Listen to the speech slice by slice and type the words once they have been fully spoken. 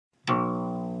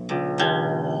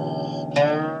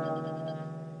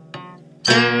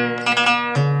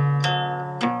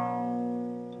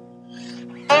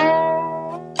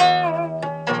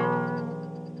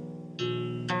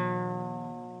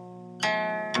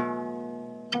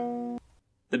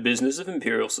The business of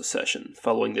imperial succession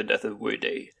following the death of Wu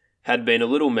Di had been a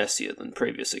little messier than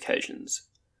previous occasions.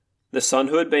 The son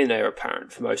who had been heir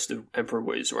apparent for most of Emperor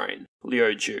Wu's reign,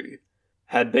 Liu Ju,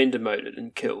 had been demoted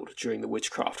and killed during the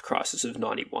witchcraft crisis of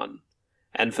 91,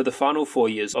 and for the final 4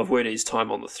 years of Wu Di's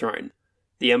time on the throne,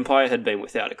 the empire had been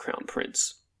without a crown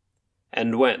prince.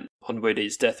 And when, on Wu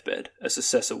Di's deathbed, a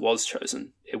successor was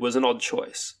chosen, it was an odd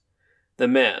choice. The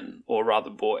man, or rather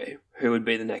boy, who would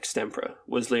be the next emperor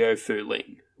was Liu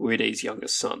Fuling, Wu Di's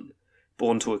youngest son,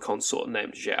 born to a consort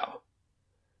named Zhao.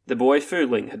 The boy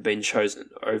Fuling had been chosen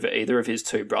over either of his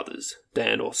two brothers,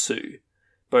 Dan or Su,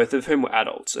 both of whom were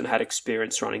adults and had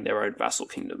experience running their own vassal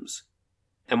kingdoms.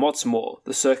 And what's more,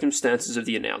 the circumstances of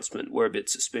the announcement were a bit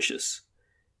suspicious.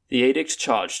 The edict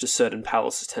charged a certain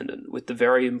palace attendant with the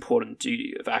very important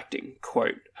duty of acting,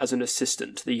 quote, as an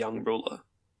assistant to the young ruler.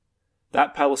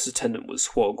 That palace attendant was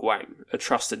Huo Guang, a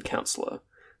trusted counsellor,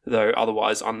 though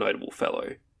otherwise unnotable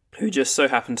fellow, who just so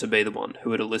happened to be the one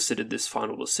who had elicited this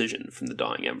final decision from the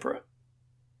dying emperor.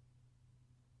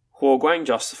 Huo Guang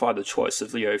justified the choice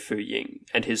of Liu Fuying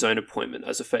and his own appointment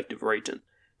as effective regent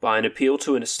by an appeal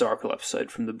to an historical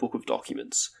episode from the Book of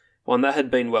Documents, one that had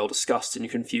been well discussed in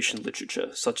Confucian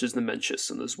literature such as the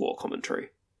Mencius and the Zwar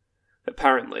commentary.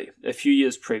 Apparently, a few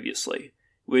years previously,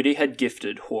 Wu Di had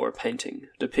gifted Huo a painting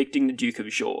depicting the Duke of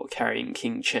Zhou carrying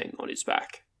King Cheng on his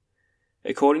back.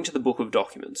 According to the Book of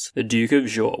Documents, the Duke of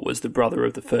Zhou was the brother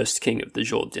of the first king of the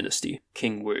Zhou dynasty,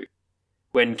 King Wu.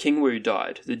 When King Wu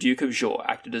died, the Duke of Zhou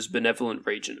acted as benevolent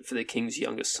regent for the king's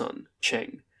youngest son,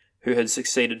 Cheng, who had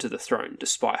succeeded to the throne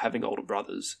despite having older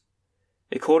brothers.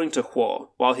 According to Huo,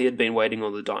 while he had been waiting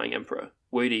on the dying emperor,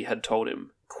 Wu Di had told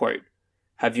him, quote,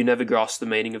 "Have you never grasped the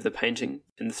meaning of the painting?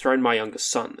 Enthrone my youngest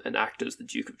son and act as the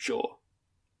Duke of Zhou."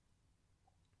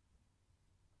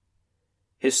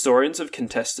 Historians have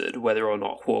contested whether or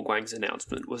not Huo Guang's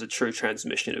announcement was a true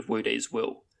transmission of Wu Di's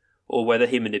will, or whether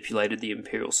he manipulated the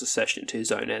imperial succession to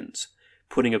his own ends,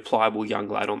 putting a pliable young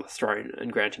lad on the throne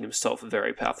and granting himself a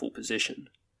very powerful position.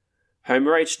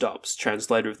 Homer H. Dubs,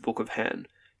 translator of the Book of Han,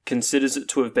 considers it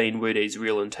to have been Wu Di's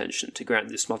real intention to grant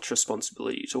this much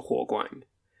responsibility to Huo Guang.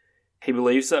 He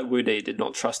believes that Wu Di did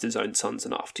not trust his own sons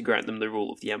enough to grant them the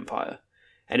rule of the empire,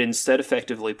 and instead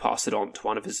effectively passed it on to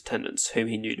one of his attendants whom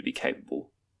he knew to be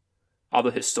capable.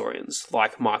 Other historians,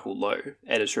 like Michael Lowe,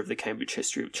 editor of the Cambridge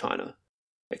History of China,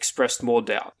 expressed more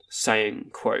doubt, saying,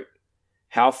 quote,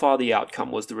 "How far the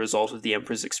outcome was the result of the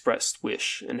emperor's expressed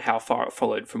wish, and how far it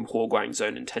followed from Huo Guang's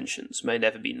own intentions, may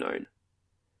never be known."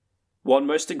 What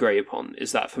most agree upon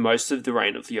is that for most of the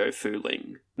reign of Liu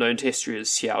Fuling, known to history as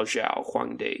Xiao Zhao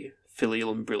Huangdi,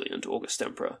 filial and brilliant August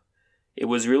Emperor, it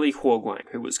was really Huo Guang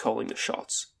who was calling the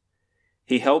shots.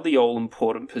 He held the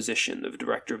all-important position of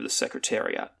Director of the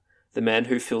Secretariat, the man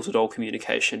who filtered all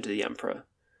communication to the Emperor,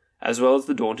 as well as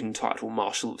the daunting title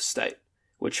Marshal of State,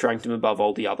 which ranked him above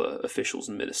all the other officials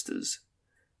and ministers.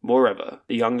 Moreover,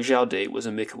 the young Zhaodi was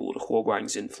amicable to Huo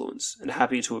Guang's influence and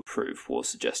happy to approve Huo's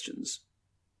suggestions.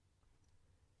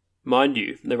 Mind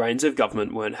you, the reins of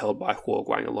government weren't held by Huo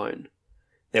Guang alone.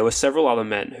 There were several other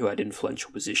men who had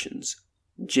influential positions.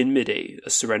 Jin Midi, a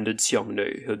surrendered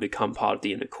Xiongnu who had become part of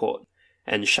the inner court,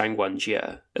 and Shang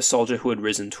Guanjie, a soldier who had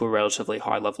risen to a relatively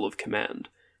high level of command,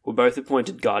 were both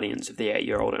appointed guardians of the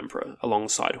 8-year-old emperor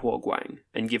alongside Huo Guang,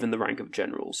 and given the rank of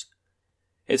generals.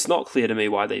 It's not clear to me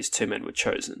why these two men were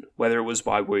chosen, whether it was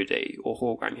by Wu Di or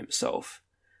Huo Guang himself.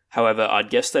 However, I'd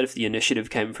guess that if the initiative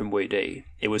came from Wu Di,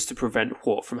 it was to prevent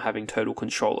Huo from having total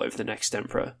control over the next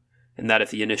emperor, and that if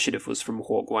the initiative was from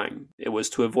Huo Guang, it was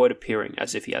to avoid appearing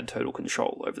as if he had total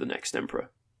control over the next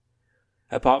emperor.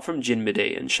 Apart from Jin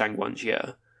Midi and Shang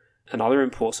Guanjie, another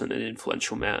important and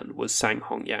influential man was Sang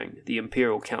Hongyang, the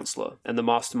imperial counsellor and the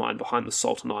mastermind behind the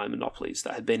salt and iron monopolies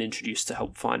that had been introduced to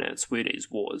help finance Wu Di's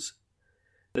wars.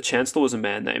 The chancellor was a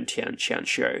man named Tian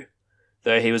Qianxiu,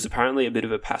 though he was apparently a bit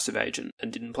of a passive agent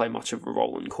and didn't play much of a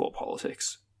role in court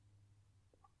politics.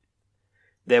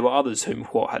 There were others whom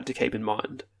Huo had to keep in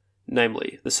mind,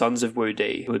 namely the sons of Wu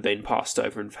Di who had been passed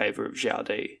over in favour of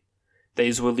Zhaodi.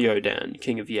 These were Liu Dan,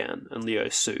 king of Yan, and Liu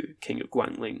Su, king of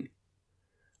Guangling.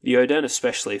 Liu Dan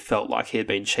especially felt like he had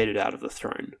been cheated out of the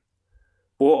throne.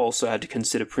 Huo also had to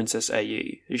consider Princess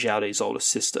Yi, Zhaodi's oldest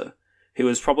sister, who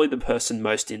was probably the person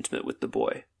most intimate with the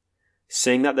boy.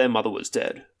 Seeing that their mother was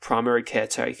dead, primary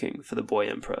caretaking for the boy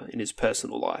emperor in his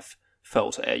personal life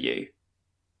fell to Yi.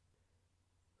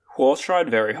 Huo tried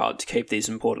very hard to keep these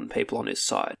important people on his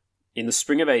side. In the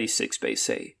spring of 86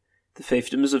 BC, the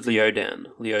fiefdoms of Liu Dan,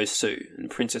 Liu Su, and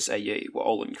Princess Yi were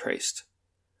all increased.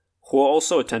 Huo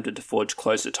also attempted to forge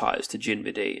closer ties to Jin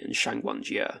Midi and Shang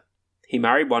Guanjie. He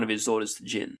married one of his daughters to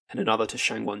Jin, and another to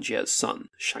Shang Guanjie's son,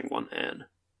 Shang Guan'an.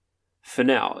 For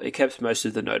now, it kept most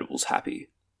of the notables happy.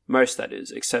 Most, that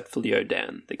is, except for Liu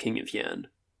Dan, the king of Yan.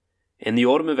 In the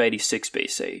autumn of 86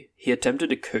 BC, he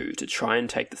attempted a coup to try and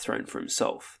take the throne for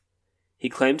himself. He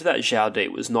claimed that Zhaodi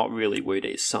was not really Wu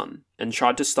Di's son, and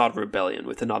tried to start a rebellion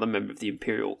with another member of the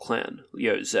imperial clan,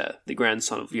 Liu Ze, the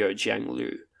grandson of Liu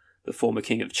Jiangliu, the former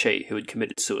king of Qi who had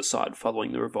committed suicide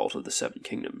following the revolt of the Seven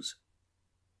Kingdoms.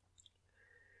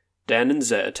 Dan and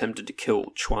Ze attempted to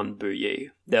kill Chuan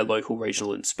Buyi, their local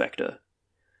regional inspector,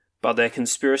 but their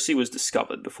conspiracy was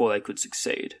discovered before they could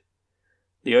succeed.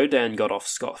 Liu Dan got off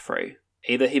scot-free.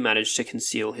 Either he managed to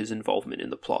conceal his involvement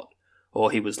in the plot, or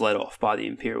he was let off by the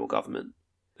imperial government.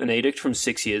 An edict from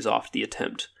 6 years after the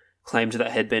attempt claimed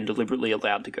that he had been deliberately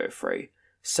allowed to go free,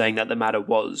 saying that the matter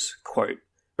was, quote,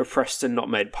 repressed and not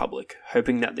made public,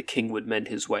 hoping that the king would mend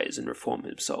his ways and reform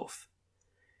himself.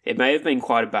 It may have been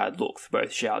quite a bad look for both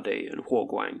Zhaodi and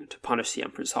Huoguang to punish the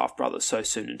emperor's half-brother so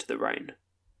soon into the reign.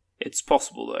 It's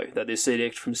possible, though, that this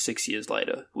edict from 6 years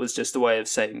later was just a way of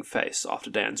saving face after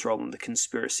Dan's role in the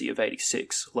conspiracy of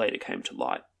 86 later came to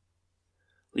light.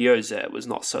 Liu Ze was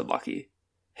not so lucky.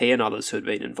 He and others who had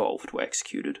been involved were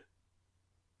executed.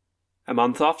 A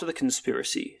month after the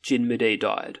conspiracy, Jin Midi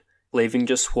died, leaving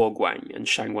just Huoguang and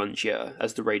Shangguan Jie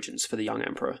as the regents for the young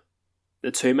emperor.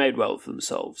 The two made well for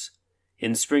themselves.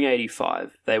 In spring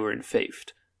 85, they were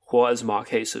enfeoffed, Hua as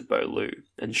Marquis of Bolu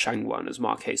and Shangguan as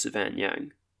Marquis of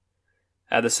Anyang.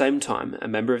 At the same time, a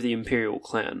member of the imperial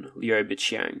clan, Liu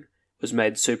Biqiang, was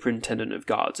made superintendent of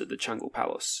guards at the Chang'e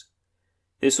Palace.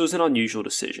 This was an unusual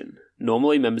decision.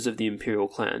 Normally, members of the imperial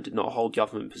clan did not hold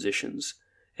government positions,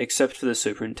 except for the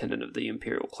superintendent of the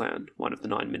imperial clan, one of the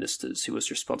 9 ministers who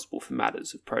was responsible for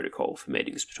matters of protocol for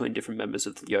meetings between different members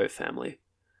of the Liu family.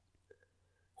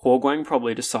 Huoguang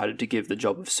probably decided to give the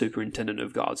job of superintendent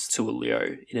of guards to a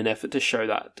Liu in an effort to show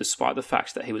that, despite the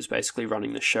fact that he was basically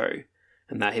running the show,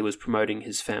 and that he was promoting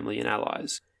his family and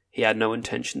allies, he had no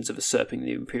intentions of usurping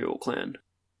the imperial clan.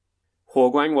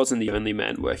 Huoguang wasn't the only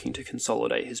man working to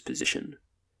consolidate his position.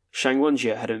 Shangguan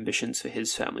Jie had ambitions for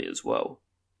his family as well.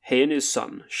 He and his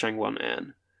son, Shangguan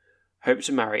An, hoped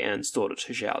to marry An's daughter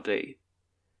to Zhaodi.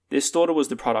 This daughter was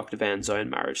the product of An's own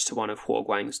marriage to one of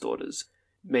Huoguang's daughters,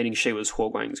 meaning she was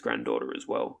Huoguang's granddaughter as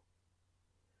well.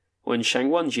 When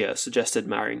Shangguan Jie suggested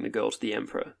marrying the girl to the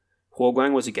emperor,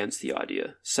 Huoguang was against the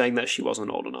idea, saying that she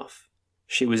wasn't old enough.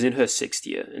 She was in her 6th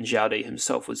year, and Zhaodi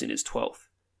himself was in his 12th.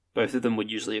 Both of them would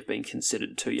usually have been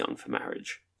considered too young for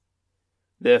marriage.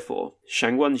 Therefore,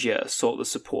 Shangguan Jie sought the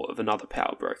support of another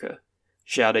power broker,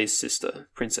 Zhaodi's sister,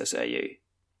 Princess AU.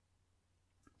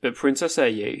 But Princess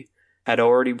AU had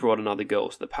already brought another girl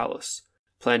to the palace,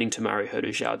 planning to marry her to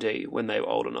Zhaodi when they were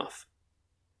old enough.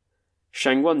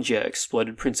 Shangguan Jie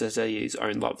exploited Princess AU's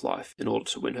own love life in order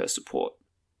to win her support.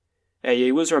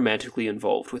 AU was romantically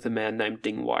involved with a man named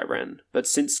Ding Wairen, but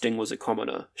since Ding was a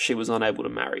commoner, she was unable to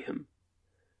marry him.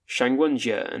 Shangguan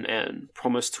Jie and An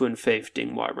promised to enfeoff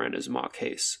Ding Wairen as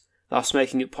Marquis, thus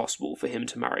making it possible for him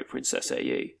to marry Princess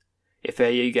AU, if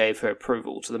AU gave her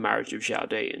approval to the marriage of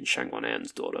Zhaodi and Shangguan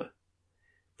An's daughter.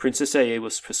 Princess AU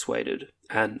was persuaded,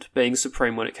 and, being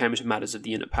supreme when it came to matters of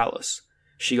the inner palace,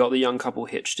 she got the young couple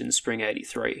hitched in spring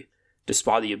 83,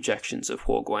 despite the objections of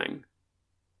Huoguang.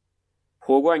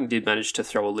 Huoguang did manage to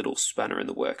throw a little spanner in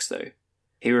the works, though.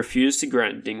 He refused to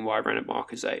grant Ding Wairen a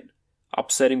marquisate,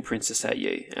 upsetting Princess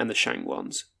AU and the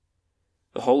Shangguans.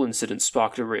 The whole incident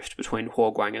sparked a rift between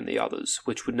Huoguang and the others,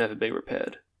 which would never be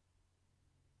repaired.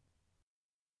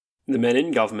 The men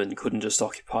in government couldn't just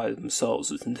occupy themselves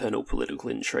with internal political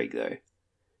intrigue, though.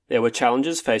 There were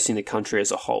challenges facing the country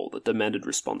as a whole that demanded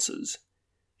responses.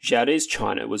 Zhaodi's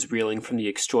China was reeling from the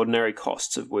extraordinary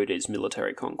costs of Wu Di's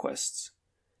military conquests.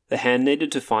 The Han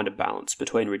needed to find a balance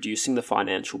between reducing the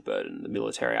financial burden the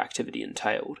military activity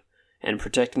entailed, and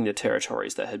protecting the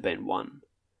territories that had been won.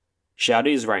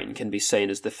 Zhaodi's reign can be seen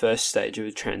as the first stage of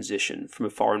a transition from a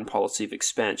foreign policy of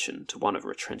expansion to one of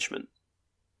retrenchment.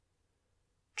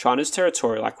 China's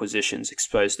territorial acquisitions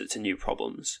exposed it to new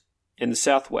problems. In the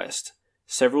southwest,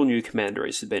 several new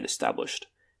commanderies had been established,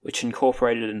 which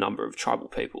incorporated a number of tribal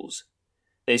peoples.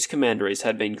 These commanderies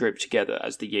had been grouped together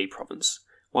as the Yi province,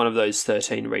 one of those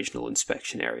 13 regional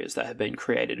inspection areas that had been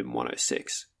created in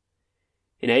 106.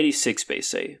 In 86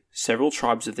 BC, several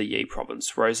tribes of the Yi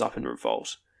province rose up in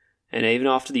revolt, and even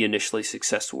after the initially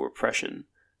successful repression,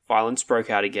 violence broke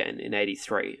out again in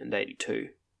 83 and 82.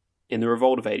 In the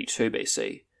revolt of 82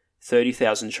 BC,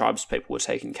 30,000 tribespeople were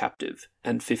taken captive,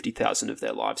 and 50,000 of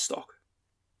their livestock.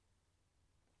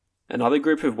 Another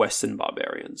group of Western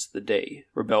barbarians, the Di,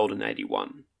 rebelled in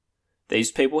 81.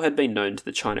 These people had been known to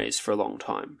the Chinese for a long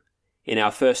time. In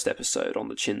our first episode on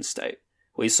the Qin state,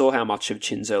 we saw how much of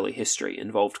Qin's early history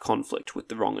involved conflict with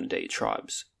the Rong and Di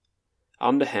tribes.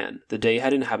 Under Han, the Di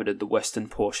had inhabited the western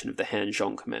portion of the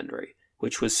Han-Zhong Commandery,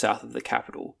 which was south of the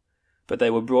capital, but they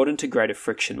were brought into greater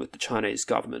friction with the Chinese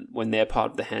government when their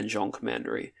part of the Han-Zhong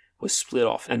Commandery was split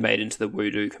off and made into the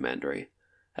Wudu Commandery,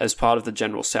 as part of the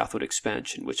general southward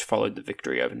expansion which followed the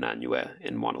victory over Nanyue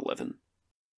in 111.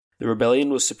 The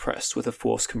rebellion was suppressed with a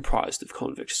force comprised of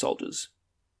convict soldiers.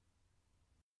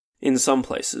 In some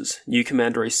places, new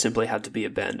commanderies simply had to be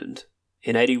abandoned.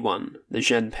 In 81, the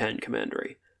Zhenpan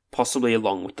Commandery, possibly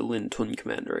along with the Lin-Tun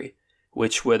Commandery,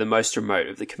 which were the most remote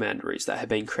of the commanderies that had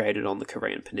been created on the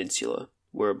Korean peninsula,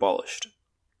 were abolished.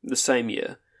 The same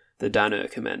year, the Dan'er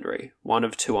Commandery, one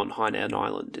of two on Hainan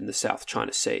Island in the South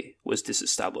China Sea, was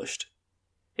disestablished.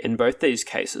 In both these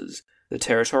cases, the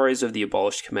territories of the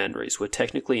abolished commanderies were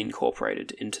technically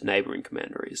incorporated into neighbouring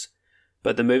commanderies,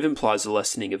 but the move implies a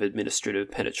lessening of administrative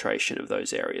penetration of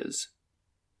those areas.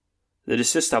 The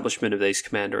disestablishment of these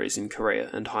commanderies in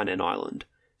Korea and Hainan Island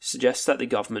suggests that the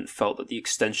government felt that the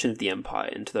extension of the empire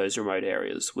into those remote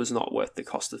areas was not worth the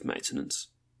cost of maintenance.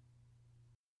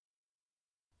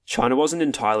 China wasn't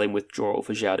entirely in withdrawal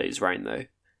for Zhaodi's reign, though.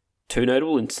 Two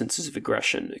notable instances of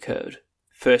aggression occurred.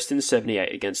 First in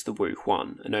 78 against the Wu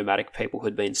Huan, a nomadic people who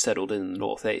had been settled in the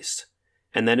northeast,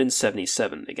 and then in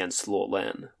 77 against Luo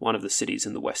Lan, one of the cities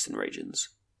in the western regions.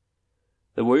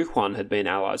 The Wu Huan had been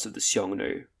allies of the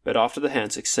Xiongnu, but after the Han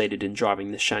succeeded in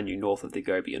driving the Shanyu north of the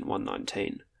Gobi in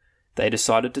 119, they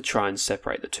decided to try and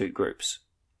separate the two groups.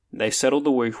 They settled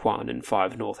the Wu Huan in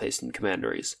 5 northeastern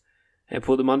commanderies, and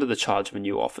put them under the charge of a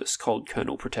new office called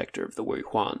Colonel Protector of the Wu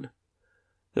Huan.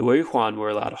 The Wu Huan were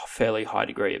allowed a fairly high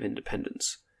degree of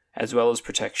independence, as well as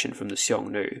protection from the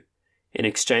Xiongnu, in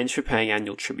exchange for paying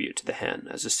annual tribute to the Han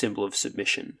as a symbol of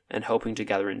submission and helping to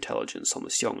gather intelligence on the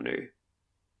Xiongnu.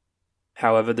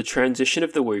 However, the transition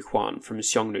of the Wu Huan from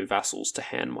Xiongnu vassals to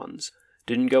Han ones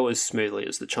didn't go as smoothly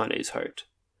as the Chinese hoped.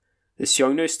 The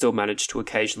Xiongnu still managed to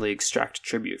occasionally extract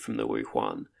tribute from the Wu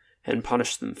Huan and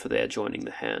punish them for their joining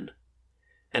the Han,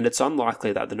 and it's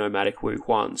unlikely that the nomadic Wu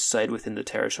Huan stayed within the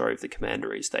territory of the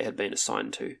commanderies they had been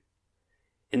assigned to.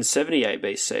 In 78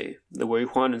 BC, the Wu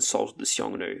Huan insulted the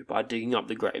Xiongnu by digging up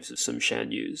the graves of some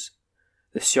Shan Yus.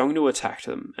 The Xiongnu attacked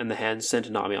them, and the Han sent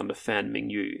an army under Fan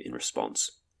Mingyu in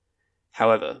response.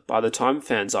 However, by the time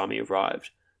Fan's army arrived,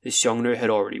 the Xiongnu had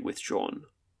already withdrawn.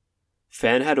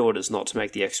 Fan had orders not to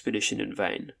make the expedition in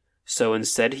vain, so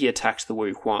instead he attacked the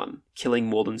Wu Huan, killing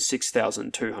more than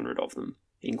 6,200 of them,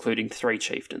 including 3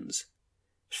 chieftains.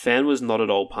 Fan was not at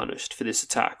all punished for this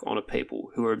attack on a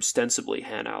people who were ostensibly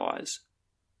Han allies.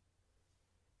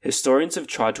 Historians have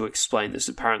tried to explain this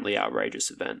apparently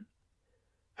outrageous event.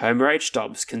 Homer H.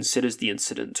 Dubs considers the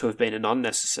incident to have been an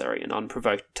unnecessary and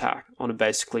unprovoked attack on a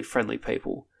basically friendly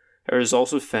people, a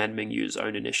result of Fan Mingyu's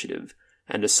own initiative,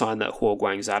 and a sign that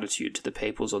Huoguang's attitude to the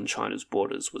peoples on China's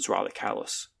borders was rather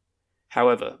callous.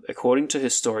 However, according to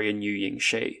historian Yu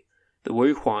Yingxi, the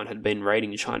Wu Huan had been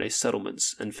raiding Chinese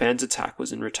settlements, and Fan's attack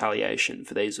was in retaliation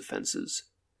for these offences.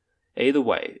 Either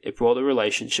way, it brought the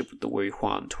relationship with the Wu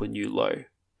Huan to a new low.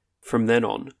 From then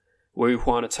on, Wu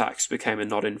Huan attacks became a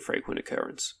not infrequent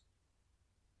occurrence.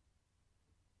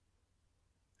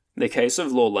 The case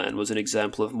of Luo Lan was an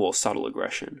example of more subtle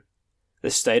aggression. The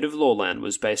state of Luo Lan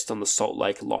was based on the salt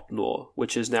lake Lop Nor,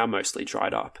 which is now mostly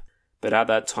dried up, but at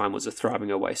that time was a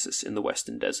thriving oasis in the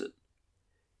western desert.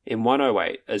 In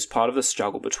 108, as part of the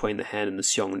struggle between the Han and the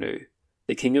Xiongnu,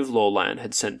 the king of Luo Lan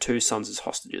had sent 2 sons as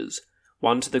hostages,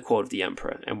 one to the court of the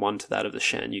emperor and one to that of the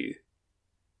Shan Yu.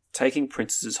 Taking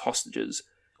princes as hostages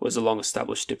was a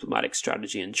long-established diplomatic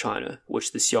strategy in China,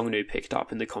 which the Xiongnu picked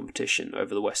up in the competition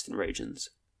over the western regions.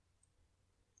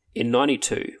 In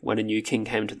 92, when a new king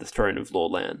came to the throne of Luo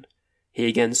Lan, he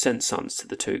again sent sons to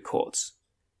the 2 courts.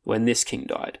 When this king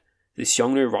died, the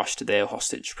Xiongnu rushed their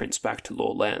hostage prince back to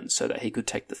Luo Lan so that he could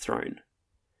take the throne.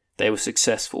 They were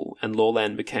successful, and Luo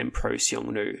Lan became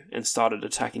pro-Xiongnu and started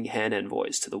attacking Han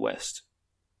envoys to the west.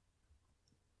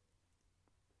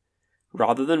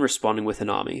 Rather than responding with an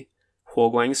army,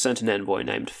 Huoguang sent an envoy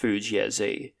named Fu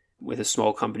Jiezi with a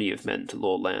small company of men to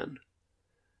Luo Lan.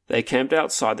 They camped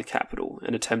outside the capital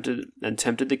and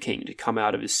tempted the king to come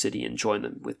out of his city and join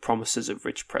them with promises of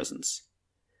rich presents.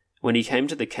 When he came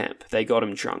to the camp, they got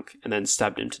him drunk and then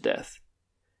stabbed him to death.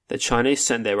 The Chinese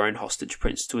sent their own hostage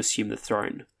prince to assume the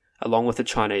throne, along with a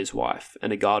Chinese wife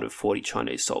and a guard of 40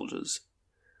 Chinese soldiers.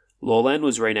 Luo Lan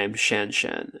was renamed Shan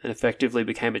Shan and effectively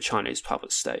became a Chinese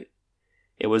puppet state.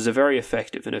 It was a very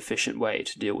effective and efficient way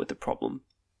to deal with the problem.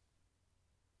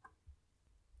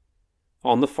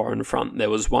 On the foreign front, there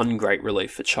was one great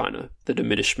relief for China, the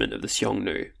diminishment of the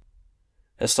Xiongnu.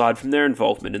 Aside from their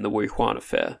involvement in the Wuhan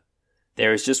affair,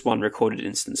 there is just one recorded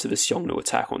instance of a Xiongnu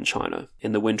attack on China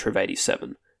in the winter of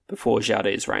 87, before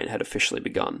Zhaodi's reign had officially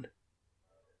begun.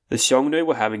 The Xiongnu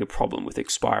were having a problem with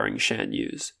expiring Shan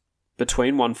Yus.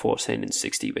 Between 114 and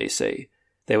 60 BC,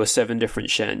 there were 7 different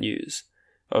Shan Yus,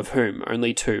 of whom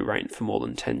only 2 reigned for more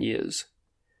than 10 years.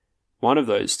 One of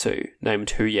those 2, named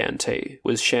Hu Yanti,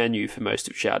 was Shan Yu for most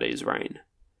of Zhaodi's reign.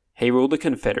 He ruled the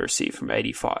Confederacy from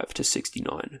 85 to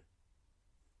 69.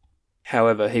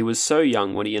 However, he was so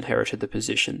young when he inherited the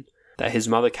position that his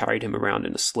mother carried him around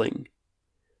in a sling.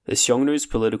 The Xiongnu's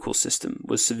political system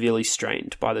was severely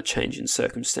strained by the change in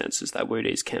circumstances that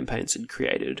Wudi's campaigns had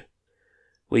created.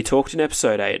 We talked in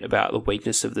episode 8 about the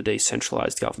weakness of the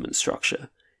decentralized government structure,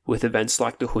 with events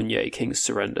like the Hunye King's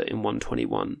surrender in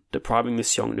 121 depriving the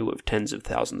Xiongnu of tens of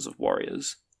thousands of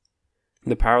warriors.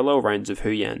 The parallel reigns of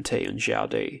Hu Yanti and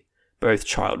Zhaodi, both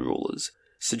child rulers,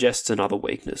 suggests another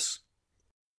weakness.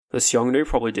 The Xiongnu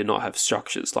probably did not have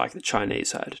structures like the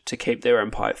Chinese had to keep their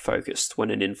empire focused when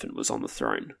an infant was on the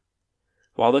throne.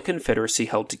 While the Confederacy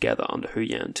held together under Hu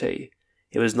Yanti,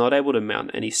 it was not able to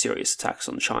mount any serious attacks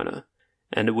on China,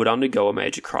 and it would undergo a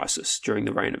major crisis during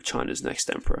the reign of China's next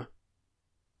emperor.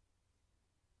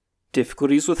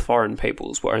 Difficulties with foreign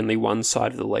peoples were only one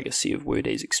side of the legacy of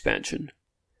Wudi's expansion.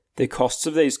 The costs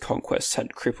of these conquests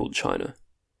had crippled China.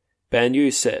 Ban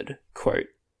Yu said, quote,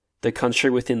 "The country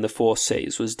within the 4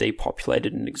 seas was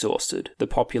depopulated and exhausted. The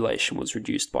population was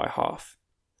reduced by half."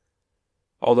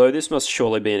 Although this must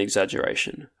surely be an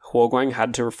exaggeration, Huoguang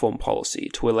had to reform policy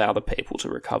to allow the people to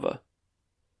recover.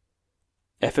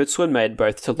 Efforts were made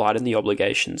both to lighten the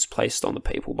obligations placed on the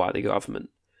people by the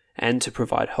government, and to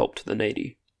provide help to the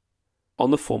needy. On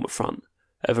the former front,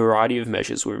 a variety of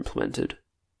measures were implemented.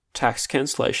 Tax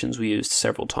cancellations were used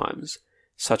several times,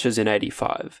 such as in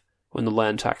 85, when the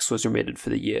land tax was remitted for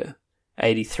the year,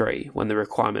 83, when the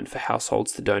requirement for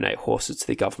households to donate horses to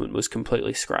the government was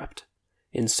completely scrapped,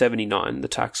 in 79 the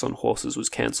tax on horses was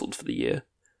cancelled for the year,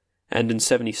 and in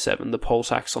 77 the poll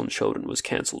tax on children was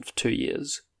cancelled for 2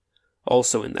 years.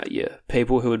 Also in that year,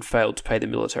 people who had failed to pay the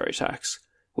military tax,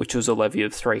 which was a levy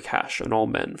of 3 cash on all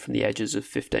men from the ages of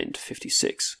 15 to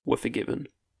 56, were forgiven.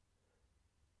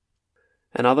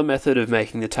 Another method of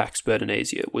making the tax burden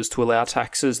easier was to allow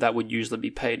taxes that would usually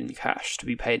be paid in cash to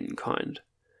be paid in kind.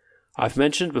 I've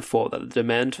mentioned before that the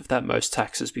demand that most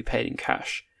taxes be paid in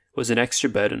cash was an extra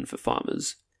burden for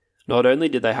farmers. Not only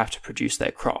did they have to produce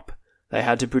their crop, they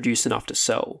had to produce enough to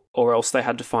sell, or else they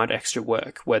had to find extra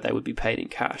work where they would be paid in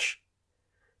cash.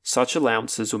 Such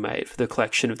allowances were made for the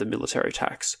collection of the military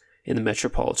tax in the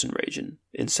metropolitan region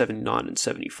in 79 and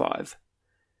 75.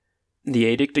 The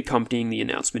edict accompanying the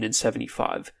announcement in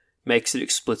 75 makes it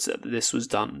explicit that this was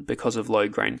done because of low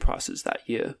grain prices that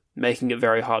year, making it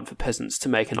very hard for peasants to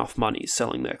make enough money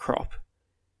selling their crop.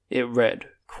 It read,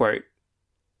 quote,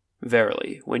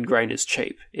 "Verily, when grain is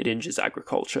cheap, it injures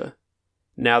agriculture.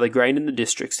 Now the grain in the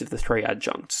districts of the 3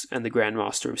 adjuncts and the Grand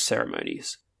Master of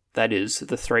Ceremonies, that is,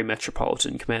 the 3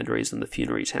 metropolitan commanderies and the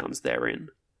funerary towns therein,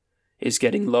 is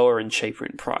getting lower and cheaper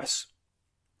in price.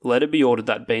 Let it be ordered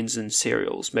that beans and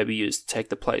cereals may be used to take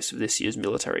the place of this year's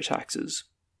military taxes."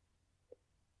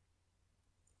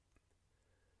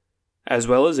 As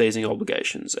well as easing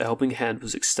obligations, a helping hand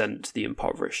was extended to the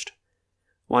impoverished.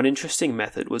 One interesting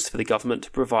method was for the government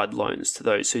to provide loans to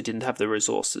those who didn't have the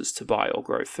resources to buy or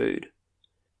grow food.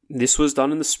 This was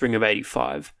done in the spring of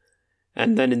 85,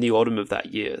 and then in the autumn of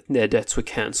that year, their debts were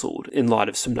cancelled in light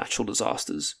of some natural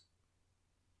disasters.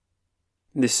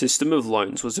 This system of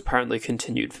loans was apparently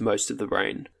continued for most of the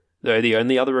reign, though the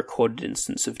only other recorded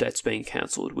instance of debts being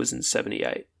cancelled was in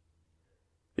 78.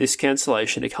 This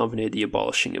cancellation accompanied the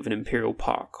abolishing of an imperial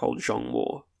park called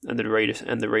Zhongmo and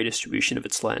the redistribution of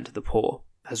its land to the poor,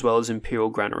 as well as imperial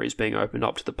granaries being opened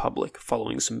up to the public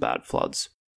following some bad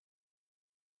floods.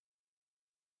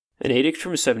 An edict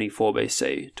from 74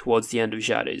 BC, towards the end of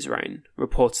Zhaodi's reign,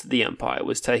 reports that the empire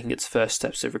was taking its first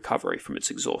steps of recovery from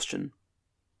its exhaustion.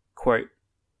 Quote,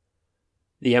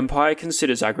 "The empire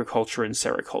considers agriculture and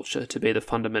sericulture to be the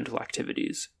fundamental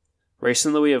activities.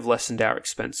 Recently we have lessened our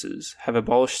expenses, have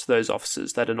abolished those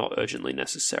offices that are not urgently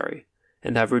necessary,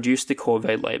 and have reduced the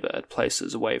corvée labour at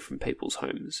places away from people's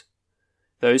homes.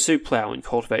 Those who plough and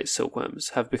cultivate silkworms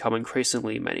have become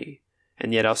increasingly many,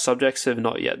 and yet our subjects have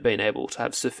not yet been able to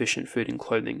have sufficient food and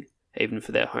clothing, even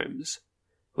for their homes.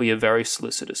 We are very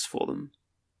solicitous for them."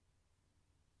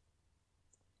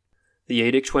 The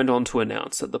edict went on to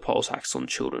announce that the poll tax on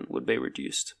children would be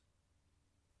reduced.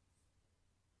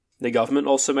 The government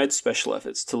also made special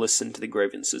efforts to listen to the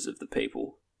grievances of the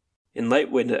people. In late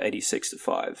winter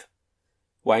 86-5,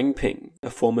 Wang Ping, a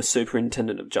former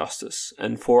superintendent of justice,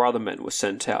 and 4 other men were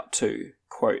sent out to,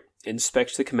 quote,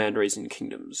 inspect the commanderies and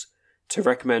kingdoms, to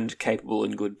recommend capable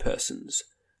and good persons,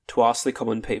 to ask the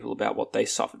common people about what they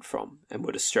suffered from and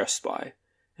were distressed by,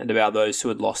 and about those who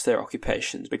had lost their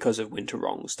occupations because of winter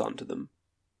wrongs done to them.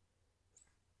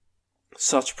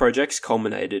 Such projects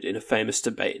culminated in a famous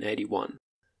debate in 81,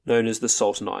 known as the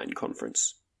Sultanine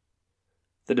Conference.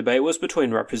 The debate was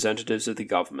between representatives of the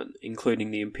government,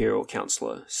 including the imperial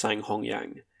councillor Sang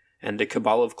Hongyang, and a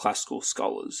cabal of classical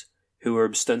scholars, who were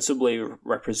ostensibly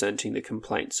representing the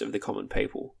complaints of the common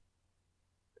people.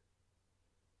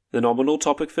 The nominal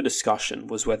topic for discussion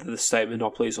was whether the state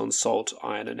monopolies on salt,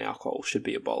 iron, and alcohol should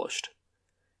be abolished.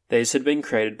 These had been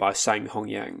created by Sang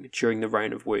Hongyang during the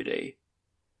reign of Wu Di.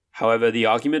 However, the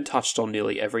argument touched on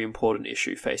nearly every important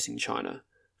issue facing China,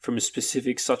 from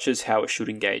specifics such as how it should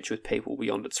engage with people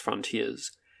beyond its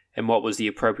frontiers, and what was the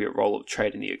appropriate role of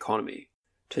trade in the economy,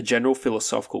 to general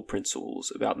philosophical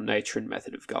principles about the nature and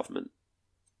method of government.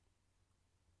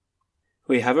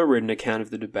 We have a written account of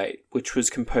the debate, which was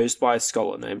composed by a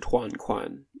scholar named Huan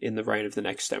Quan in the reign of the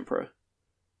next emperor.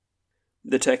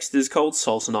 The text is called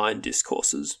Sultanine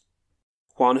Discourses.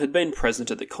 Huan had been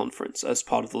present at the conference as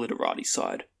part of the literati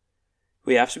side.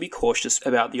 We have to be cautious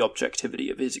about the objectivity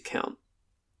of his account.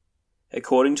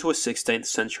 According to a 16th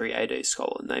century AD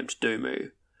scholar named Du Mu,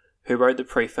 who wrote the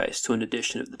preface to an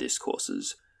edition of the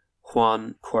Discourses,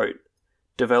 Huan, quote,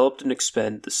 developed and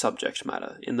expanded the subject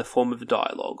matter in the form of a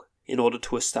dialogue in order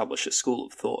to establish a school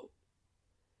of thought.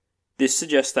 This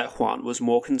suggests that Huan was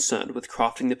more concerned with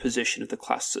crafting the position of the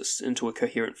classicists into a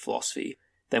coherent philosophy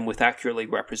than with accurately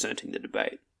representing the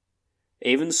debate.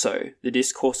 Even so, the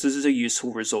Discourses is a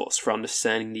useful resource for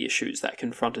understanding the issues that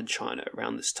confronted China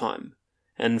around this time,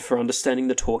 and for understanding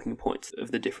the talking points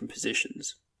of the different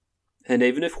positions. And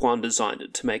even if Huan designed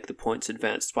it to make the points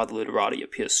advanced by the literati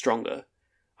appear stronger,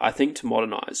 I think to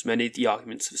modernise many of the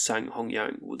arguments of Sang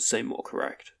Hongyang would seem more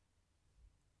correct.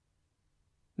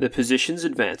 The positions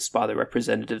advanced by the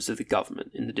representatives of the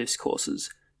government in the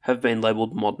Discourses have been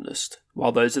labelled modernist,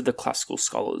 while those of the classical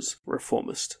scholars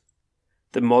reformist.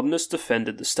 The modernists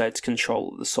defended the state's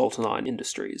control of the Sultanine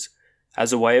industries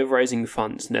as a way of raising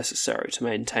funds necessary to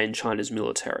maintain China's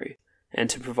military and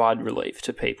to provide relief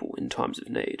to people in times of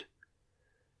need.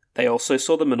 They also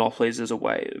saw the monopolies as a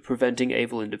way of preventing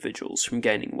evil individuals from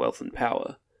gaining wealth and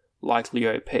power, like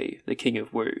Liu Pi, the king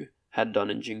of Wu, had done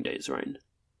in Jingde's reign.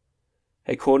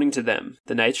 According to them,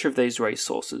 the nature of these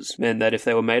resources meant that if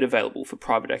they were made available for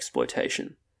private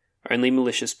exploitation, only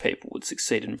malicious people would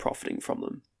succeed in profiting from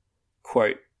them.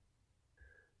 Quote,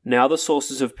 now the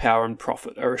sources of power and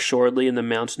profit are assuredly in the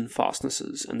mountain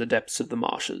fastnesses and the depths of the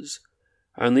marshes.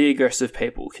 Only aggressive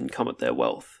people can come at their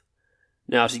wealth.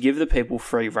 Now to give the people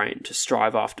free rein to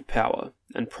strive after power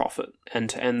and profit and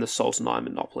to end the Sultanine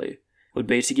monopoly would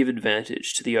be to give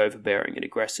advantage to the overbearing and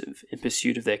aggressive in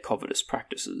pursuit of their covetous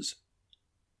practices.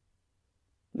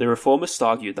 The reformists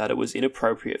argued that it was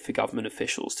inappropriate for government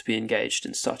officials to be engaged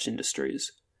in such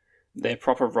industries. Their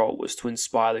proper role was to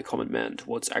inspire the common man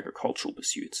towards agricultural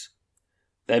pursuits.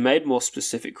 They made more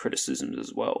specific criticisms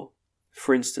as well.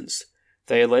 For instance,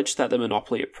 they alleged that the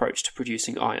monopoly approach to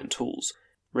producing iron tools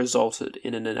resulted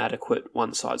in an inadequate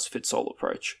one-size-fits-all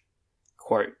approach.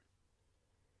 Quote,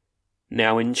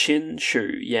 now in Qin,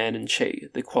 Shu, Yan and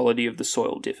Qi, the quality of the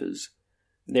soil differs.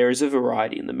 There is a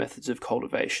variety in the methods of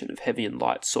cultivation of heavy and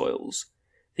light soils.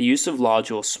 The use of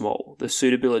large or small, the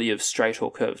suitability of straight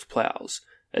or curved ploughs,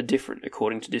 are different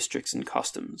according to districts and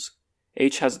customs.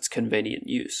 Each has its convenient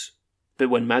use. But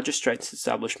when magistrates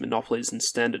establish monopolies and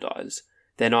standardise,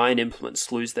 then iron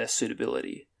implements lose their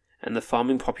suitability, and the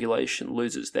farming population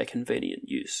loses their convenient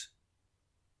use.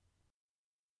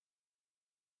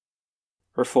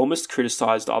 Reformists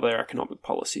criticised other economic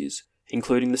policies,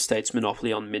 including the state's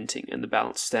monopoly on minting and the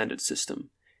balanced standard system,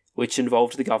 which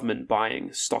involved the government buying,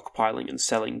 stockpiling and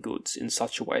selling goods in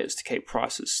such a way as to keep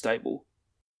prices stable.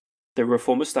 The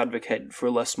reformists advocated for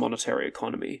a less monetary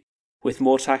economy, with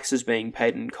more taxes being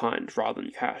paid in kind rather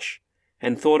than cash,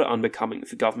 and thought it unbecoming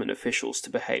for government officials to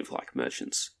behave like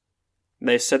merchants.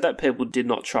 They said that people did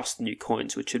not trust the new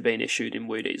coins which had been issued in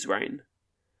Wu Di's reign.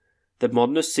 The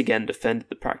modernists again defended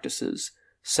the practices,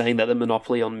 saying that the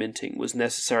monopoly on minting was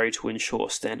necessary to ensure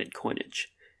standard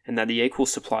coinage, and that the equal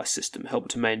supply system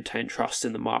helped to maintain trust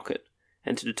in the market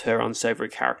and to deter unsavoury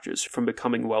characters from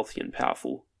becoming wealthy and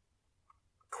powerful.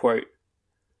 Quote,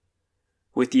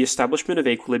 with the establishment of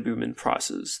equilibrium in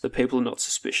prices, the people are not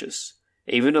suspicious.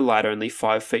 Even a lad only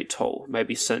 5 feet tall may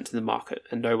be sent to the market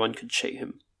and no one could cheat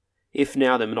him. If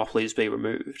now the monopolies be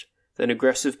removed, then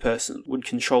aggressive persons would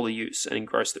control the use and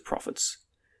engross the profits.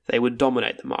 They would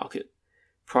dominate the market.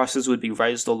 Prices would be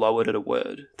raised or lowered at a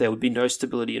word. There would be no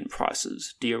stability in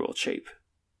prices, dear or cheap.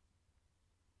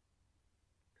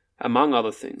 Among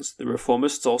other things, the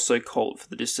reformists also called for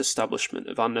the disestablishment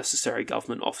of unnecessary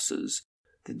government offices,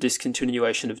 the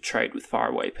discontinuation of trade with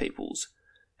faraway peoples,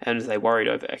 and they worried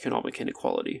over economic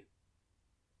inequality.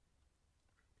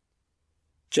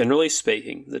 Generally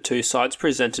speaking, the two sides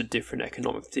presented different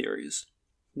economic theories.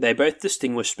 They both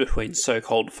distinguished between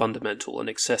so-called fundamental and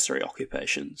accessory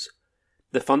occupations.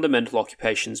 The fundamental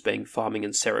occupations being farming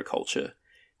and sericulture,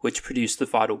 which produced the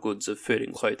vital goods of food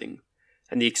and clothing,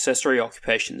 and the accessory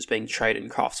occupations being trade and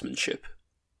craftsmanship.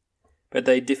 But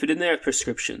they differed in their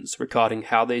prescriptions regarding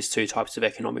how these two types of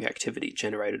economic activity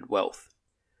generated wealth.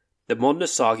 The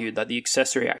modernists argued that the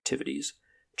accessory activities,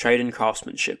 trade and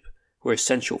craftsmanship, were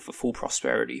essential for full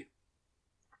prosperity.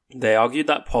 They argued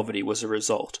that poverty was a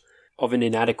result of an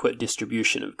inadequate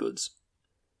distribution of goods.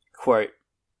 Quote,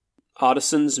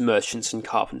 "Artisans, merchants, and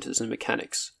carpenters and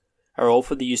mechanics are all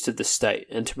for the use of the state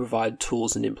and to provide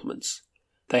tools and implements.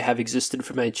 They have existed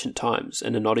from ancient times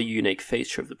and are not a unique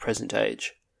feature of the present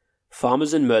age.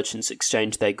 Farmers and merchants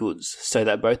exchange their goods so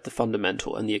that both the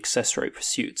fundamental and the accessory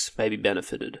pursuits may be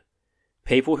benefited.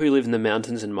 People who live in the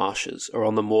mountains and marshes or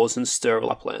on the moors and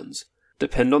sterile uplands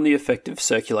depend on the effective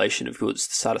circulation of goods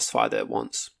to satisfy their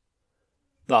wants.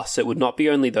 Thus, it would not be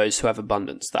only those who have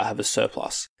abundance that have a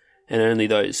surplus, and only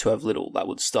those who have little that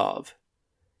would starve.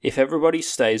 If everybody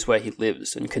stays where he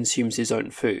lives and consumes his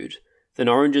own food, then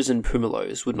oranges and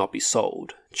pumelos would not be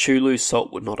sold, Chulu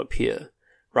salt would not appear,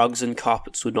 rugs and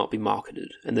carpets would not be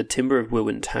marketed, and the timber of Wu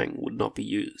and Tang would not be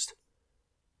used."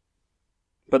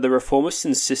 But the reformists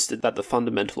insisted that the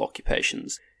fundamental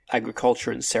occupations,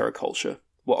 agriculture and sericulture,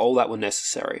 were all that were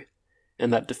necessary,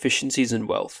 and that deficiencies in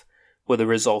wealth were the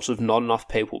result of not enough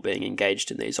people being engaged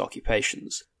in these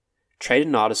occupations. Trade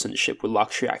and artisanship were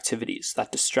luxury activities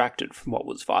that distracted from what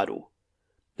was vital.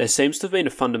 There seems to have been a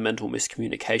fundamental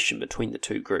miscommunication between the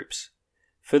two groups.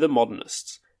 For the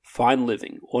modernists, fine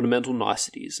living, ornamental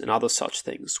niceties, and other such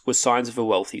things were signs of a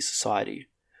wealthy society.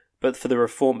 But for the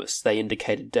reformists, they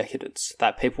indicated decadence,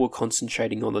 that people were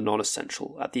concentrating on the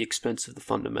non-essential at the expense of the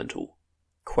fundamental.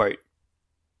 Quote,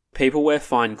 "People wear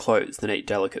fine clothes and eat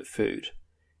delicate food.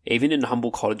 Even in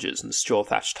humble cottages and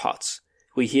straw-thatched huts,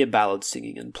 we hear ballads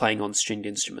singing and playing on stringed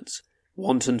instruments,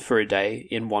 wanton for a day,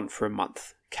 in want for a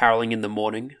month, caroling in the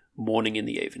morning, mourning in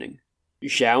the evening.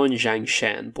 Zhao and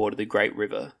Zhangshan border the great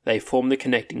river. They form the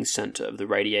connecting centre of the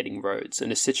radiating roads and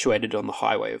are situated on the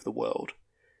highway of the world.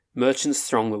 Merchants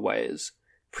throng the ways,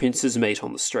 princes meet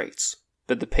on the streets,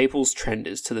 but the people's trend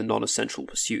is to the non-essential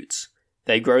pursuits.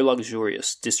 They grow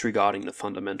luxurious, disregarding the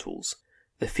fundamentals.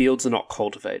 The fields are not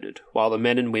cultivated, while the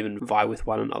men and women vie with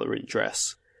one another in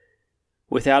dress.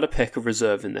 Without a peck of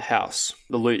reserve in the house,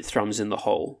 the lute thrums in the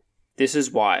hole. This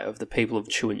is why, of the people of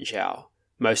Chu and Zhao,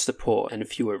 most are poor and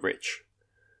few are rich.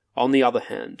 On the other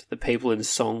hand, the people in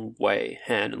Song, Wei,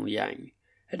 Han, and Liang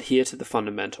adhere to the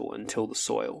fundamental and till the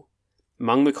soil.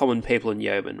 Among the common people in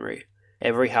yeomanry,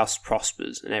 every house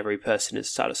prospers and every person is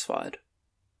satisfied."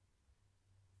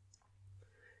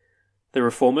 The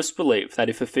reformists believed that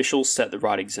if officials set the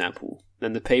right example,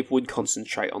 then the people would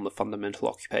concentrate on the fundamental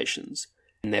occupations,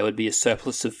 and there would be a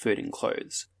surplus of food and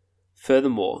clothes.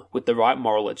 Furthermore, with the right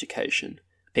moral education,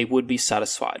 people would be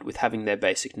satisfied with having their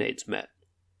basic needs met.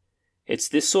 It's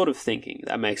this sort of thinking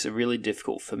that makes it really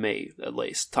difficult for me, at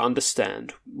least, to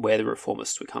understand where the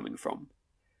reformists were coming from.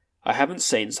 I haven't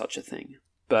seen such a thing,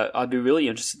 but I'd be really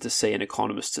interested to see an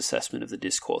economist's assessment of the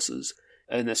discourses,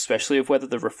 and especially of whether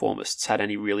the reformists had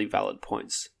any really valid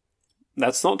points.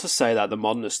 That's not to say that the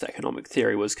modernist economic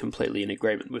theory was completely in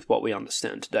agreement with what we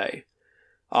understand today.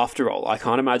 After all, I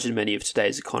can't imagine many of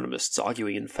today's economists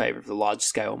arguing in favour of the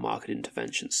large-scale market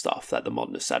intervention stuff that the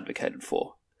modernists advocated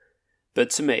for.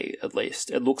 But to me, at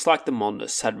least, it looks like the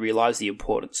modernists had realised the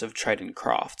importance of trade and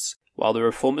crafts, while the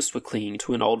reformists were clinging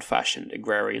to an old-fashioned,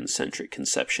 agrarian-centric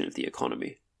conception of the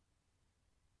economy.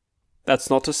 That's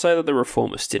not to say that the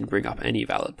reformists didn't bring up any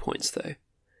valid points, though.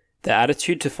 Their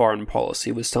attitude to foreign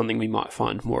policy was something we might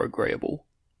find more agreeable.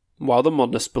 While the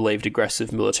modernists believed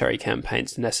aggressive military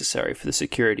campaigns necessary for the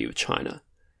security of China,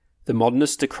 the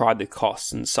modernists decried the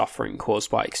costs and suffering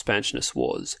caused by expansionist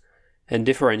wars, and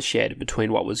differentiated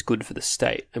between what was good for the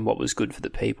state and what was good for the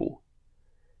people.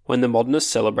 When the modernists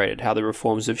celebrated how the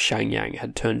reforms of Shenyang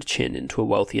had turned Qin into a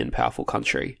wealthy and powerful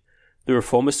country, the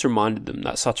reformists reminded them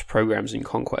that such programs and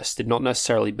conquests did not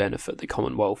necessarily benefit the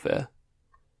common welfare.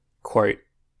 Quote,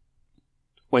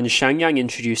 "When Shenyang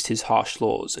introduced his harsh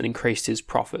laws and increased his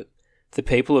profit, the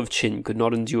people of Qin could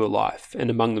not endure life and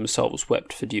among themselves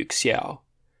wept for Duke Xiao.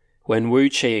 When Wu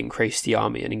Qi increased the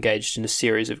army and engaged in a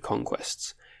series of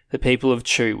conquests, The people of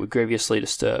Chu were grievously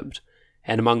disturbed,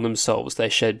 and among themselves they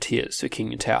shed tears for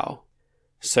King Tao.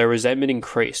 So resentment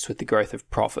increased with the growth of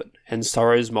profit, and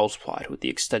sorrows multiplied with the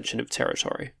extension of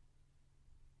territory.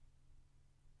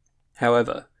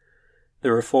 However,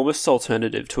 the reformist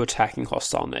alternative to attacking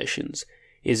hostile nations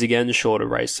is again sure to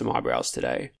raise some eyebrows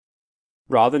today.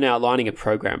 Rather than outlining a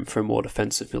program for a more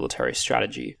defensive military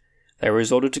strategy, they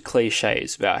resorted to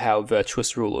cliches about how a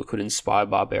virtuous ruler could inspire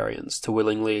barbarians to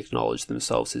willingly acknowledge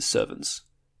themselves his servants.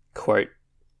 Quote,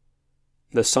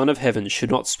 "The Son of Heaven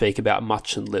should not speak about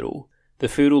much and little. The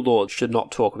feudal lords should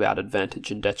not talk about advantage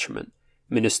and detriment,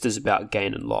 ministers about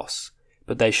gain and loss,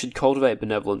 but they should cultivate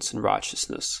benevolence and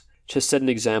righteousness, to set an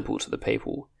example to the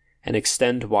people, and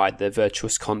extend wide their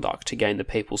virtuous conduct to gain the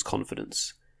people's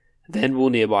confidence. Then will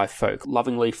nearby folk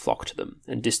lovingly flock to them,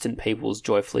 and distant peoples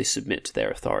joyfully submit to their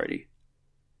authority."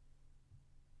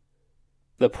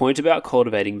 The point about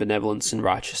cultivating benevolence and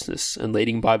righteousness and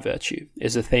leading by virtue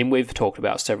is a theme we've talked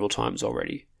about several times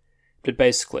already. But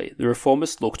basically, the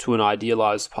reformists look to an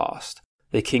idealized past,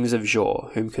 the kings of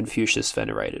Zhou whom Confucius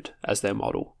venerated, as their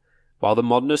model, while the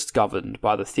modernists governed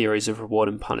by the theories of reward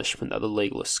and punishment that the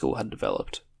legalist school had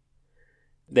developed.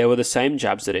 There were the same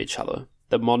jabs at each other.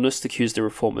 The modernists accused the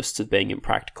reformists of being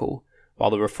impractical,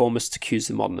 while the reformists accused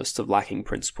the modernists of lacking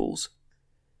principles.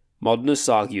 Modernists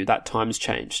argued that times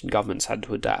changed and governments had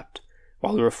to adapt,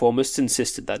 while the reformists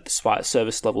insisted that despite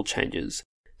service-level changes,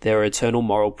 there are eternal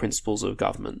moral principles of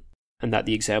government, and that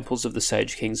the examples of the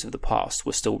sage kings of the past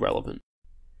were still relevant.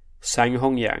 Sang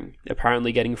Hongyang,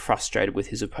 apparently getting frustrated with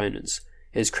his opponents,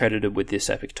 is credited with this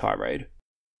epic tirade.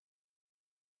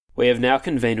 "We have now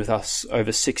convened with us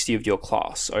over 60 of your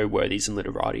class, O worthies and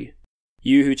literati.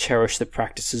 You who cherish the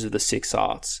practices of the 6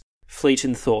 arts, fleet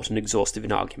in thought and exhaustive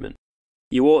in argument.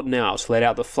 You ought now to let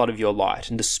out the flood of your light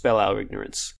and dispel our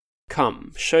ignorance.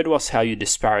 Come, show to us how you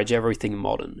disparage everything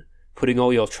modern, putting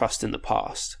all your trust in the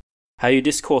past. How you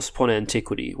discourse upon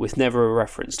antiquity with never a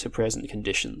reference to present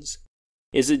conditions.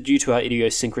 Is it due to our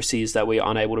idiosyncrasies that we are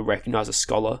unable to recognise a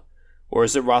scholar, or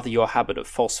is it rather your habit of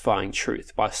falsifying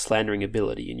truth by slandering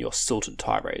ability in your stilted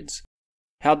tirades?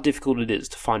 How difficult it is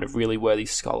to find a really worthy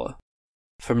scholar.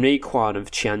 From Ni Quan of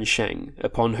Qiansheng,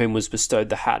 upon whom was bestowed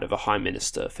the hat of a high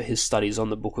minister for his studies on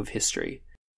the book of history,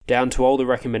 down to all the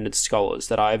recommended scholars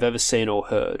that I have ever seen or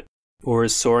heard, or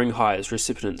as soaring high as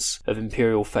recipients of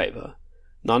imperial favour,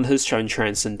 none has shown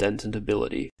transcendent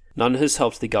ability, none has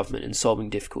helped the government in solving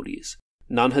difficulties,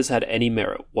 none has had any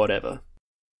merit whatever."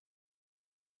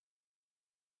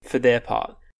 For their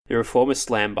part, the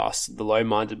reformists lambasted the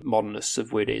low-minded modernists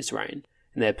of Wu Di's reign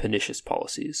and their pernicious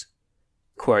policies.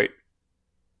 Quote,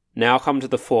 "Now come to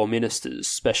the 4 ministers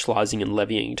specialising in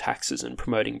levying taxes and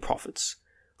promoting profits.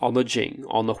 On the Jing,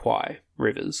 on the Huai,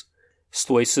 rivers,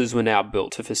 sluices were now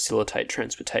built to facilitate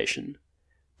transportation.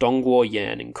 Dongguo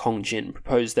Yan and Kongjin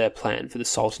proposed their plan for the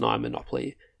Sultanate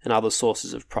monopoly and other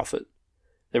sources of profit.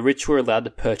 The rich were allowed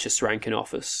to purchase rank in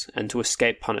office and to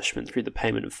escape punishment through the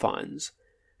payment of fines.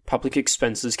 Public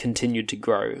expenses continued to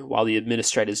grow while the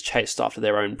administrators chased after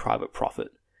their own private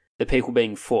profit, the people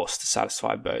being forced to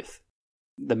satisfy both.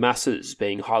 The masses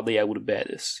being hardly able to bear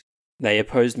this, they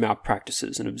opposed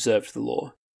malpractices and observed the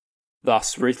law.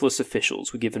 Thus, ruthless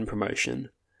officials were given promotion.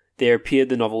 There appeared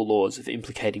the novel laws of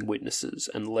implicating witnesses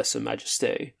and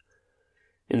lèse-majesté,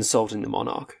 insulting the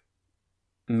monarch.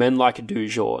 Men like Du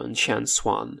Zhou and Qian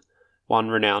Xuan, one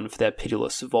renowned for their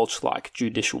pitiless, vulture-like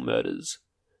judicial murders.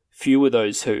 Few were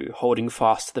those who, holding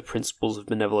fast to the principles of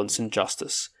benevolence and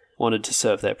justice, wanted to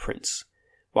serve their prince,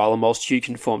 while a multitude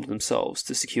conformed themselves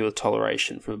to secure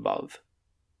toleration from above."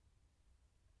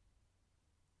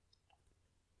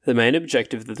 The main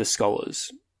objective of the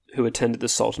scholars who attended the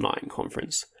Sultanate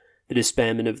conference, the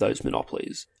disbandment of those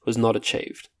monopolies, was not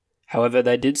achieved. However,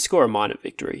 they did score a minor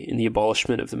victory in the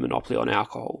abolishment of the monopoly on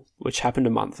alcohol, which happened a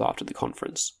month after the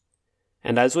conference.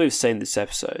 And as we've seen this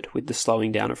episode with the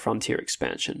slowing down of frontier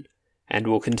expansion, and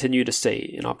will continue to see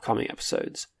in upcoming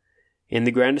episodes, in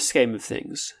the grander scheme of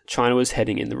things, China was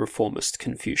heading in the reformist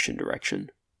Confucian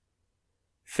direction.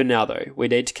 For now though, we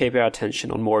need to keep our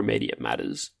attention on more immediate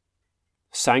matters.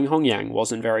 Sang Hongyang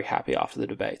wasn't very happy after the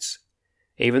debates.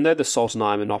 Even though the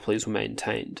Sultanate monopolies were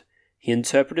maintained, he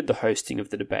interpreted the hosting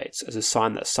of the debates as a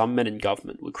sign that some men in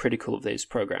government were critical of these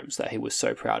programs that he was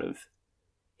so proud of.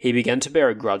 He began to bear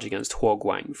a grudge against Huo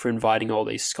Guang for inviting all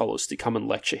these scholars to come and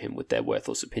lecture him with their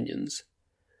worthless opinions.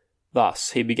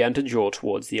 Thus, he began to draw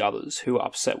towards the others who were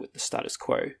upset with the status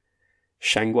quo.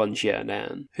 Shangguan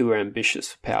Jianan, who were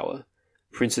ambitious for power,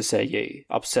 Princess Yi,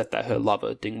 upset that her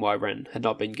lover Ding Wairen had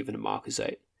not been given a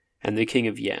marquisate, and the king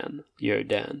of Yan, Liu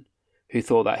Dan, who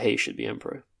thought that he should be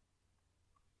emperor.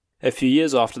 A few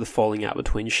years after the falling out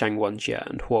between Shang Guanjie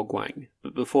and Huo Guang,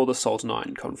 but before the Sultan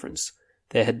Iron Conference,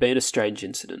 there had been a strange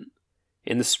incident.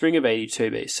 In the spring of 82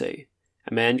 BC,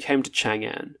 a man came to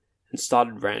Chang'an and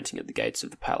started ranting at the gates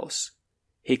of the palace.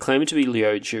 He claimed to be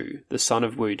Liu Ju, the son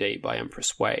of Wu Di by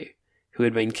Empress Wei, who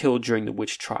had been killed during the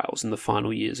witch trials in the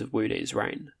final years of Wu Di's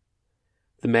reign.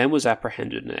 The man was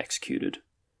apprehended and executed.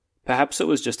 Perhaps it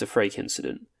was just a freak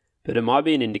incident, but it might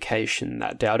be an indication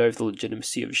that doubt over the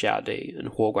legitimacy of Zhaodi and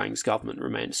Huo Guang's government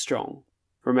remained strong.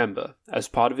 Remember, as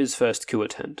part of his first coup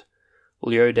attempt,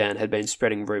 Liu Dan had been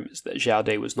spreading rumours that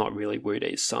Zhaodi was not really Wu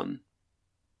Di's son.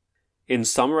 In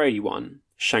summer 81,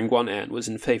 Shang Guan'an was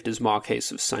enfeoffed as Marquis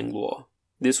of Sangluo.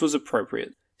 This was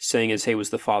appropriate, seeing as he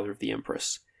was the father of the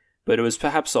empress, but it was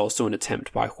perhaps also an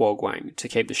attempt by Huo Guang to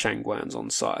keep the Shangguans on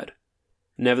side.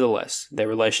 Nevertheless, their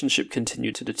relationship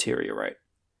continued to deteriorate.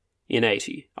 In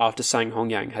 80, after Sang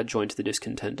Hongyang had joined the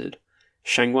discontented,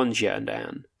 Shang Guanjie and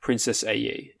An, Princess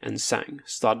Yi, and Sang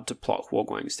started to plot Huo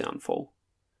Guang's downfall.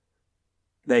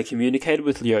 They communicated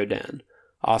with Liu Dan,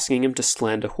 asking him to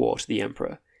slander Huo to the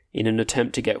emperor in an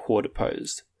attempt to get Huo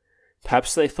deposed.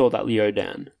 Perhaps they thought that Liu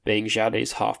Dan, being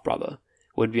Zhaodi's half-brother,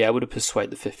 would be able to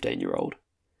persuade the 15-year-old.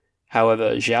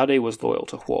 However, Zhaodi was loyal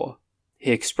to Huo.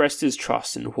 He expressed his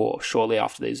trust in Huo shortly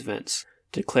after these events,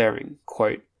 declaring,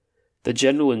 quote, "The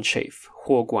General-in-Chief,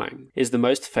 Huo Guang, is the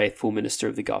most faithful minister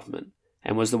of the government,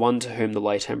 and was the one to whom the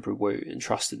late Emperor Wu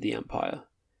entrusted the empire.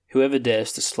 Whoever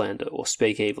dares to slander or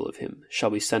speak evil of him shall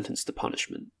be sentenced to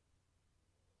punishment."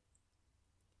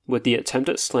 With the attempt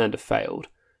at slander failed,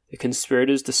 the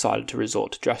conspirators decided to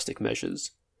resort to drastic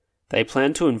measures. They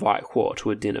planned to invite Huo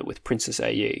to a dinner with Princess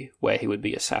Yi, where he would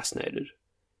be assassinated.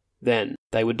 Then,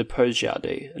 they would depose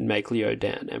Zhaodi and make Liu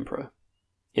Dan emperor.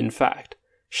 In fact,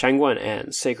 Shang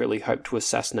Guan'an secretly hoped to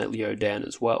assassinate Liu Dan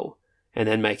as well, and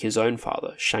then make his own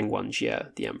father, Shang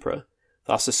Guanjie, the emperor,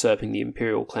 thus usurping the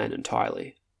imperial clan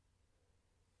entirely.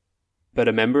 But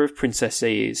a member of Princess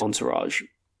Yi's entourage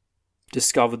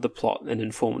discovered the plot and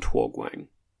informed Huo Guang.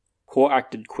 Huo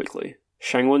acted quickly.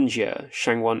 Shang Guanjie,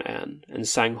 Shang Guan'an, and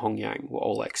Sang Hongyang were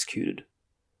all executed.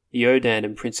 Liu Dan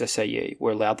and Princess Yi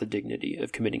were allowed the dignity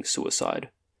of committing suicide.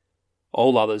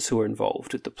 All others who were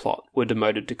involved with the plot were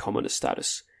demoted to commoner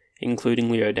status, including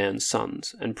Liu Dan's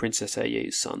sons and Princess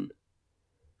Yi's son.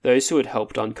 Those who had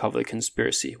helped uncover the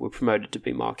conspiracy were promoted to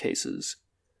be marquises.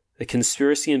 The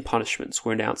conspiracy and punishments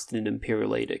were announced in an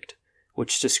imperial edict,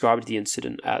 which described the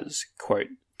incident as, quote,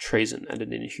 treason and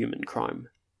an inhuman crime.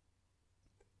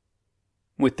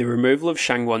 With the removal of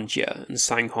Shang Guanjie and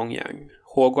Sang Hongyang,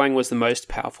 Huo Guang was the most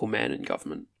powerful man in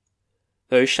government.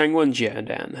 Though Shang Guanjie and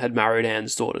An had married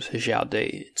An's daughter to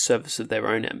Zhaodi in service of their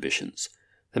own ambitions,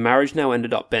 the marriage now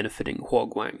ended up benefiting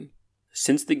Huo Guang.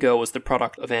 Since the girl was the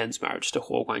product of An's marriage to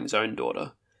Huo Guang's own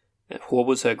daughter, Huo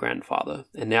was her grandfather,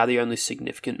 and now the only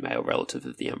significant male relative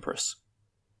of the empress.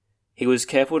 He was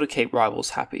careful to keep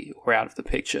rivals happy or out of the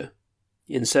picture.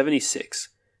 In 76,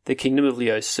 the kingdom of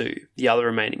Liu Su, the other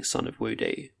remaining son of Wu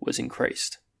Di, was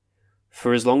increased.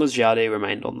 For as long as Zhaodi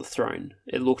remained on the throne,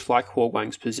 it looked like Huo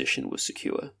Guang's position was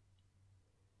secure.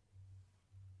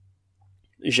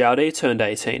 Zhaodi turned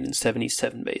 18 in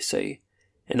 77 BC,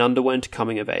 and underwent a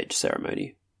coming-of-age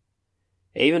ceremony.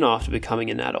 Even after becoming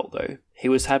an adult, though, he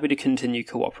was happy to continue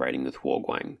cooperating with Huo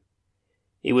Guang.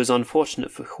 It was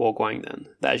unfortunate for Huo Guang then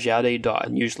that Zhaodi died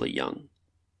unusually young.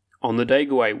 On the day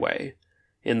Gui Wei,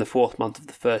 in the 4th month of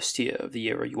the first year of the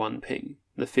era Yuan Ping,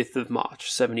 the 5th of March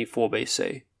 74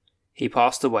 BC, he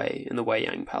passed away in the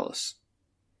Weiyang Palace.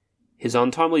 His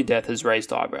untimely death has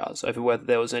raised eyebrows over whether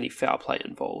there was any foul play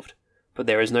involved, but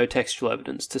there is no textual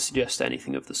evidence to suggest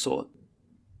anything of the sort.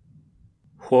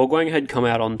 Huo Guang had come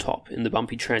out on top in the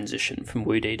bumpy transition from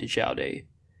Wu Di to Zhaodi.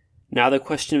 Now the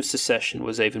question of succession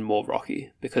was even more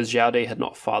rocky, because Zhaodi had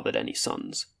not fathered any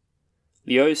sons.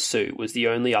 Liu Su was the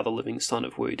only other living son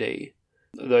of Wu Di,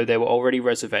 though there were already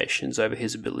reservations over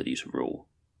his ability to rule.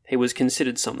 He was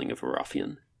considered something of a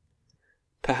ruffian.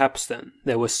 Perhaps then,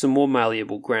 there were some more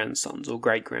malleable grandsons or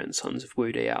great-grandsons of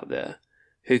Wu Di out there,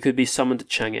 who could be summoned to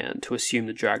Chang'an to assume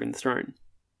the dragon throne.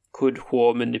 Could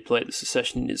Huo manipulate the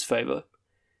succession in his favour?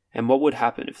 And what would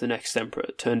happen if the next emperor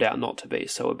turned out not to be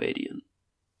so obedient?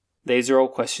 These are all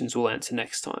questions we'll answer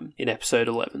next time, in episode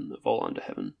 11 of All Under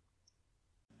Heaven.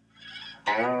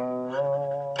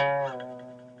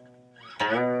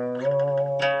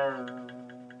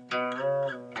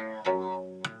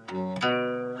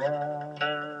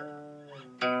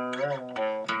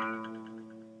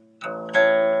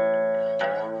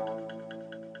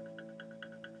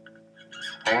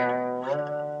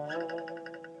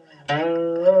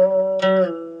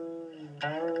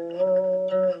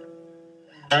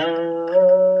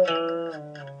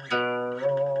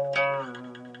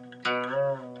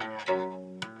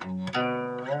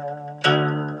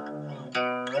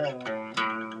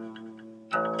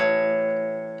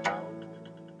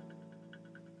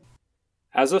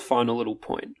 As a final little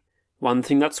point, one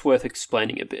thing that's worth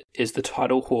explaining a bit is the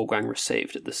title Huoguang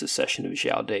received at the secession of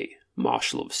Zhaodi,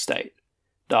 Marshal of State,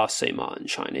 Da Sima in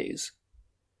Chinese.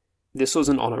 This was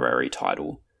an honorary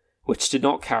title, which did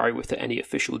not carry with it any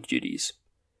official duties.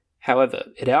 However,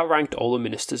 it outranked all the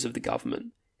ministers of the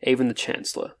government, even the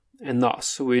chancellor, and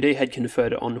thus Wu Di had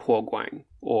conferred it on Huoguang,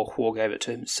 or Huo gave it to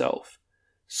himself,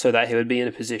 so that he would be in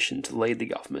a position to lead the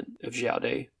government of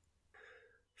Zhaodi.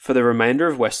 For the remainder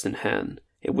of Western Han,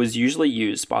 it was usually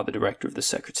used by the director of the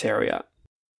Secretariat.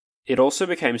 It also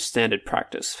became standard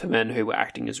practice for men who were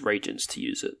acting as regents to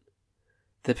use it.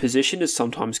 The position is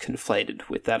sometimes conflated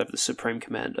with that of the Supreme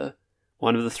Commander,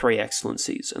 one of the three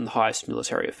excellencies and the highest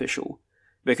military official,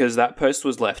 because that post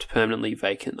was left permanently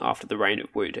vacant after the reign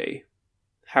of Wu Di.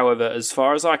 However, as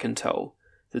far as I can tell,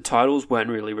 the titles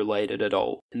weren't really related at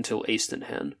all until Eastern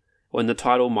Han, when the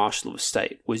title Marshal of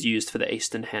State was used for the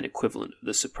Eastern Han equivalent of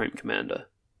the Supreme Commander.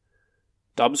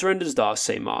 Dubs renders Da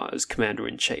Sima as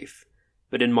Commander-in-Chief,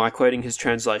 but in my quoting his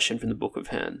translation from the Book of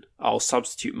Han, I'll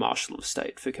substitute Marshal of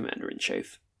State for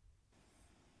Commander-in-Chief.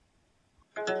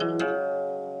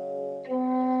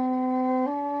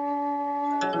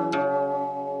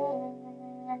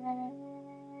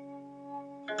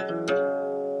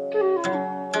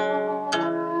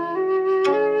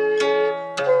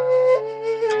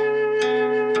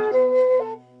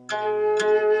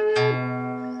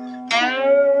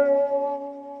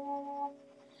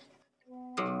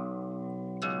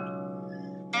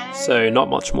 So not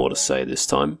much more to say this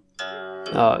time.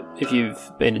 If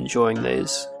you've been enjoying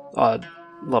these, I'd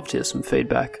love to hear some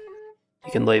feedback.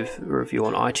 You can leave a review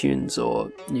on iTunes,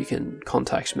 or you can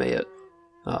contact me at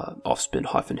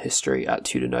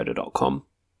offspin-history@tutornoda.com,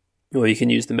 or you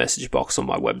can use the message box on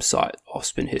my website,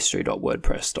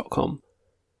 offspinhistory.wordpress.com.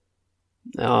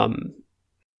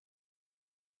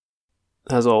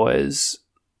 As always,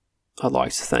 I'd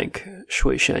like to thank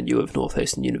Shui Shan Yu of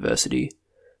Northeastern University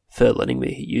for letting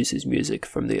me use his music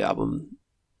from the album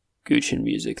Guqin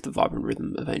Music, The Vibrant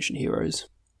Rhythm of Ancient Heroes.